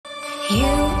You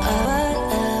are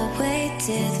what I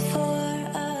waited for.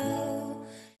 Oh.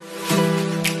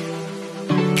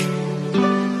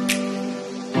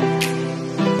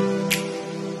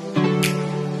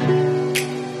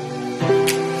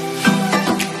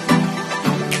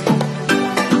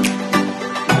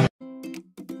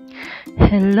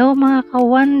 Hello mga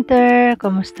ka-wonder!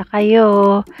 Kumusta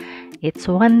kayo?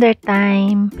 It's wonder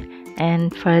time!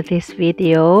 And for this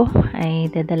video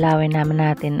ay dadalawin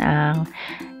natin ang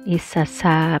isa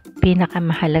sa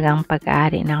pinakamahalagang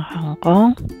pag-aari ng Hong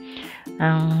Kong,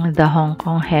 ang The Hong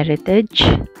Kong Heritage.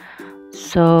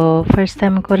 So, first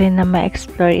time ko rin na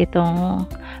ma-explore itong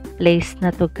place na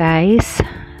to, guys.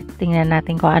 Tingnan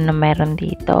natin kung ano meron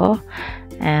dito.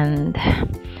 And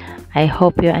I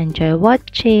hope you enjoy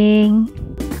watching.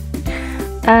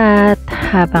 At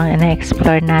habang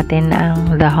ina-explore natin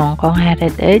ang The Hong Kong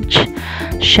Heritage,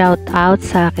 shout out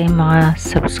sa aking mga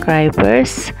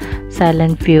subscribers,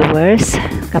 silent viewers,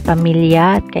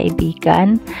 kapamilya at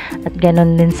kaibigan, at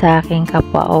ganun din sa aking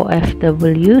kapwa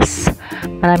OFWs.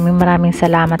 Maraming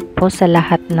salamat po sa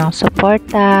lahat ng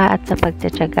suporta at sa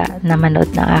pagtitiyaga na manood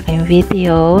ng aking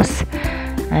videos.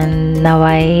 And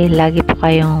naway lagi po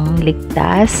kayong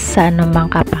ligtas sa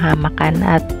anumang kapahamakan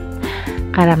at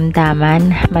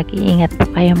karamdaman. Mag-iingat po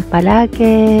kayong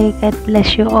palagi. God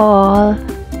bless you all.